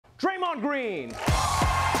Draymond Green.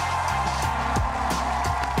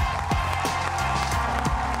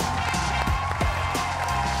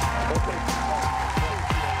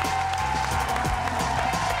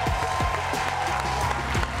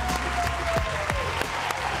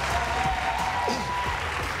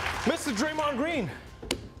 Mr. Draymond Green,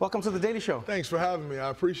 welcome to The Daily Show. Thanks for having me. I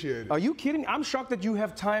appreciate it. Are you kidding? I'm shocked that you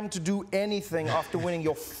have time to do anything after winning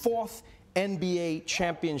your 4th NBA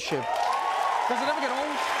championship. Does it ever get old?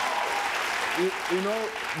 You know,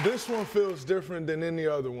 this one feels different than any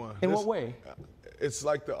other one. In what way? It's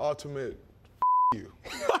like the ultimate you.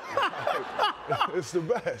 It's the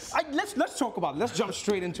best. Let's talk about it. Let's jump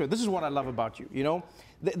straight into it. This is what I love about you. You know,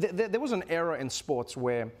 there was an era in sports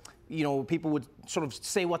where, you know, people would sort of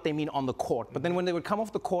say what they mean on the court, but then when they would come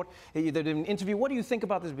off the court, they'd do an interview. What do you think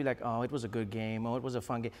about this? Be like, oh, it was a good game. Oh, it was a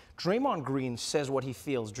fun game. Draymond Green says what he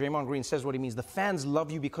feels. Draymond Green says what he means. The fans love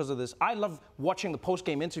you because of this. I love watching the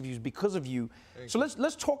post-game interviews because of you. So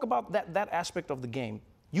let's talk about that aspect of the game.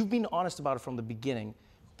 You've been honest about it from the beginning.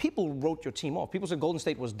 People wrote your team off. People said Golden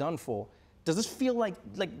State was done for. Does this feel like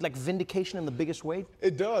vindication in the biggest way?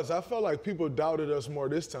 It does. I felt like people doubted us more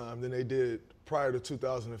this time than they did prior to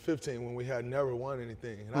 2015 when we had never won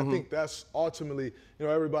anything. And I think that's ultimately, you know,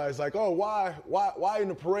 everybody's like, oh, why in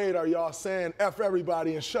the parade are y'all saying F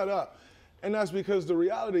everybody and shut up? And that's because the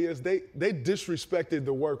reality is they disrespected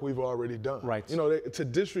the work we've already done. Right. You know, to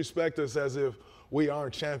disrespect us as if we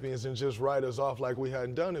aren't champions and just write us off like we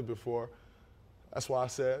hadn't done it before. That's why I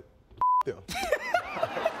said, them.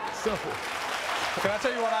 Simple. Can I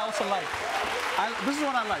tell you what I also like? This is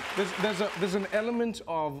what I like. There's an element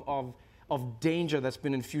of danger that's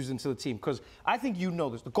been infused into the team, because I think you know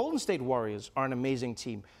this. The Golden State Warriors are an amazing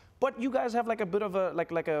team, but you guys have like a bit of a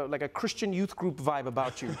like a Christian youth group vibe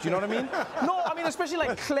about you. Do you know what I mean? No, I mean especially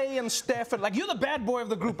like Clay and Steph, and like you're the bad boy of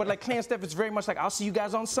the group, but like Clay and Steph, it's very much like I'll see you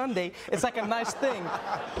guys on Sunday. It's like a nice thing,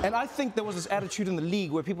 and I think there was this attitude in the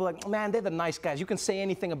league where people are like, man, they're the nice guys. You can say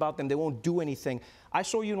anything about them, they won't do anything. I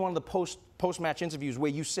saw you in one of the post-match interviews where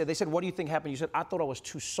you said, they said, what do you think happened? You said, I thought I was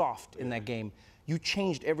too soft in that game. You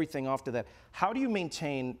changed everything after that. How do you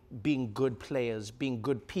maintain being good players, being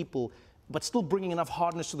good people, but still bringing enough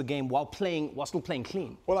hardness to the game while still playing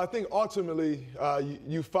clean? Well, I think ultimately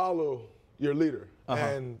you follow your leader.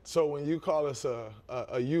 And so when you call us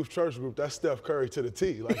a youth church group, that's Steph Curry to the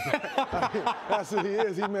T. Like, I mean, that's who he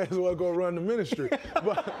is. He may as well go run the ministry.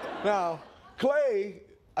 But now, Clay,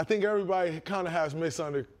 I think everybody kind of has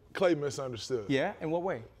Clay misunderstood. Yeah, in what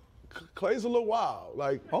way? Clay's a little wild.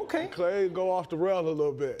 Like, okay. Clay go off the rail a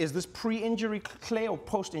little bit. Is this pre-injury Clay or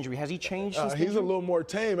post-injury? Has he changed since He's a little more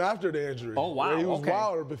tame after the injury. Oh, wow. He was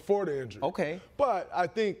wilder before the injury. Okay. But I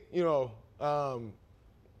think, you know,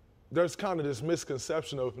 there's kind of this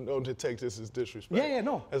misconception of don't take this as disrespect. Yeah,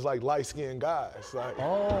 no. As like light-skinned guys. Like,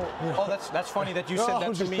 that's funny that you said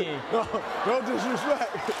that to me. No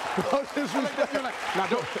disrespect. No disrespect. You're like, now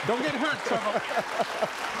don't get hurt, Trevor.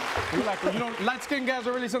 You're like, you know, light-skinned guys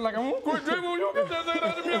are really saying like, I'm quit Draymond, you don't get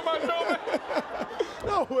that to me on my show, man.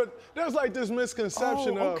 No, but there's like this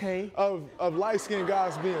misconception of light-skinned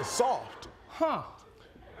guys being soft. Huh.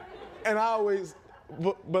 And I always,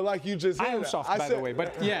 but like you just said, I am soft, by the way,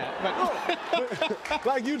 but yeah. But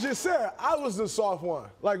like you just said, I was the soft one.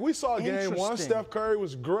 Like we saw game one, Steph Curry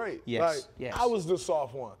was great. Yes, like, yes. I was the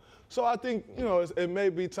soft one. So I think, you know, it may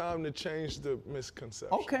be time to change the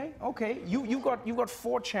misconception. Okay. You got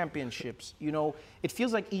 4 championships. You know, it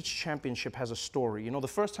feels like each championship has a story. You know, the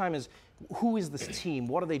first time is, who is this team?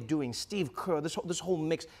 What are they doing? Steve Kerr, this whole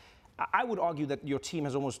mix. I would argue that your team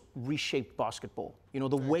has almost reshaped basketball. You know,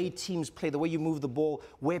 the way teams play, the way you move the ball,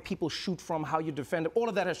 where people shoot from, how you defend it, all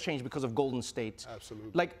of that has changed because of Golden State.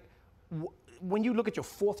 Absolutely. Like, when you look at your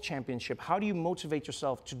 4th championship, how do you motivate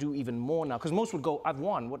yourself to do even more now? Because most would go, I've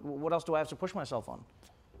won. What else do I have to push myself on?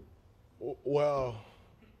 Well,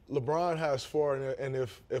 LeBron has 4, and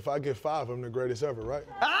if I get 5, I'm the greatest ever, right?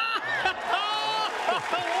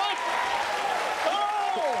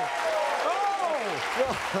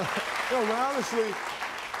 No, but honestly,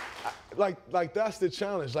 like that's the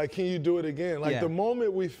challenge. Like, can you do it again? Like the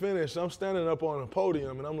moment we finish, I'm standing up on a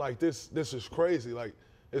podium and I'm like, this is crazy. Like,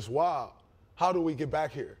 it's wild. How do we get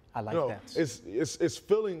back here? I like that. It's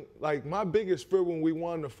feeling like my biggest fear when we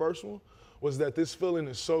won the first one was that this feeling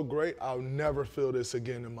is so great, I'll never feel this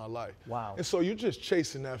again in my life. Wow. And so you're just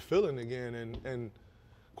chasing that feeling again. And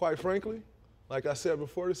quite frankly, like I said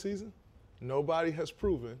before the season, nobody has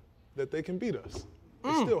proven that they can beat us.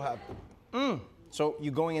 It's still happening. So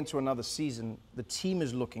you're going into another season. The team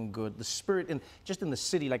is looking good. The spirit, just in the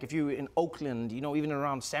city, like if you're in Oakland, you know, even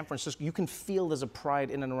around San Francisco, you can feel there's a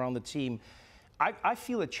pride in and around the team. I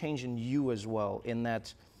feel a change in you as well, in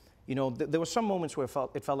that You know, there were some moments where it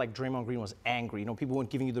felt like Draymond Green was angry. You know, people weren't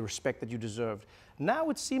giving you the respect that you deserved. Now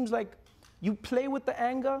it seems like you play with the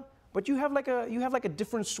anger, but you have like a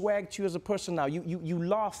different swag to you as a person now. You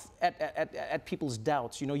laugh at people's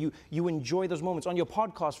doubts. You know, you enjoy those moments. On your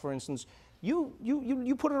podcast, for instance,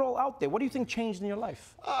 you put it all out there. What do you think changed in your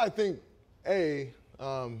life? I think,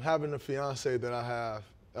 having the fiance that I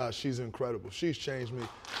have, she's incredible. She's changed me.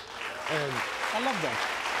 And I love that.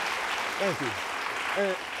 Thank you.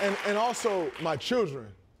 And also my children,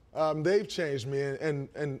 they've changed me.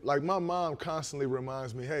 And like my mom constantly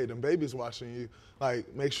reminds me, hey, them babies watching you.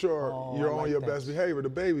 Like, make sure you're on your best behavior. The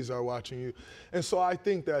babies are watching you. And so I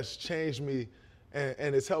think that's changed me,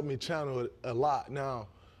 and it's helped me channel it a lot. Now,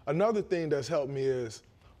 another thing that's helped me is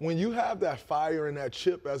when you have that fire and that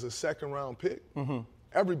chip as a second-round pick,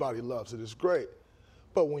 everybody loves it. It's great.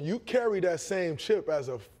 But when you carry that same chip as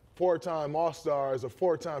a four-time All-Star, as a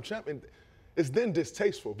four-time champion, it's then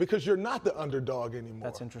distasteful because you're not the underdog anymore.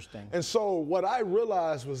 That's interesting. And so what I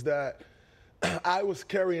realized was that I was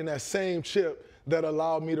carrying that same chip that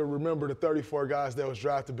allowed me to remember the 34 guys that was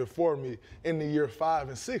drafted before me in the year 5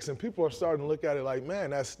 and 6. And people are starting to look at it like, man,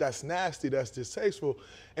 that's nasty, that's distasteful.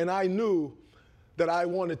 And I knew that I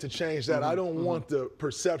wanted to change that. I don't want the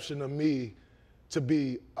perception of me to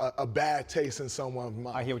be a bad taste in someone's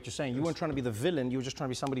mind. I hear what you're saying. You weren't trying to be the villain. You were just trying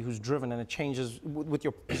to be somebody who's driven, and it changes with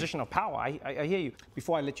your position of power. I hear you.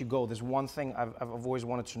 Before I let you go, there's one thing I've always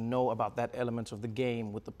wanted to know about that element of the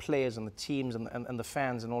game with the players and the teams and the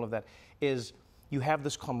fans and all of that is you have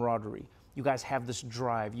this camaraderie. You guys have this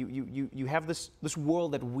drive. You have this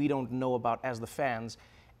world that we don't know about as the fans.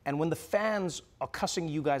 And when the fans are cussing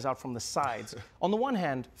you guys out from the sides, on the one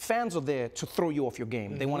hand, fans are there to throw you off your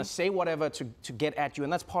game. They want to say whatever to get at you,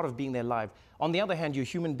 and that's part of being there live. On the other hand, you're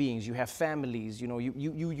human beings. You have families. You know,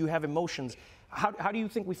 you have emotions. How do you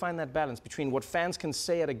think we find that balance between what fans can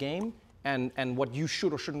say at a game and what you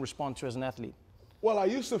should or shouldn't respond to as an athlete? Well, I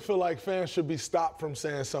used to feel like fans should be stopped from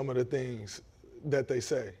saying some of the things that they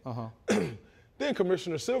say. Then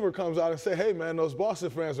Commissioner Silver comes out and say, hey, man, those Boston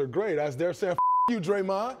fans are great. As they're saying, you,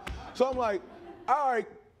 Draymond. So I'm like, all right,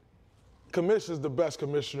 Commissioner's the best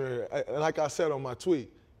commissioner. And like I said on my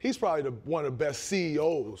tweet, he's probably one of the best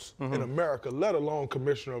CEOs in America, let alone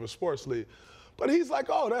commissioner of a sports league. But he's like,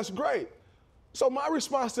 oh, that's great. So my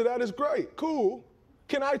response to that is great, cool.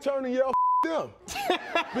 Can I turn and yell them?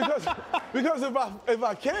 because if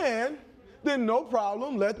I can, then no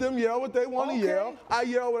problem. Let them yell what they want to yell. I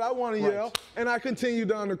yell what I want to yell, and I continue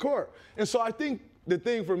down the court. And so I think the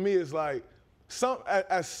thing for me is like,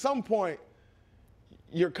 at some point,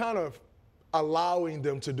 you're kind of allowing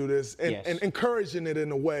them to do this and encouraging it in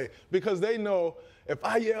a way because they know if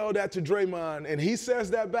I yell that to Draymond and he says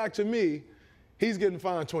that back to me, he's getting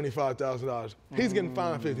fined $25,000. He's getting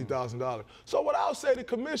fined $50,000. So what I'll say to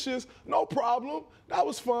commissioners, no problem. That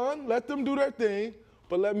was fun. Let them do their thing,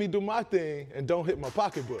 but let me do my thing and don't hit my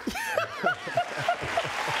pocketbook.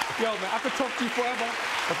 Yo, man, I could talk to you forever,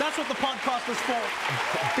 but that's what the podcast is for.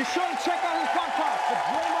 Be sure to check out his podcast, The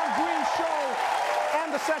Draymond Green Show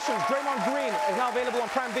and The Sessions. Draymond Green is now available on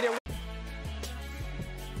Prime Video.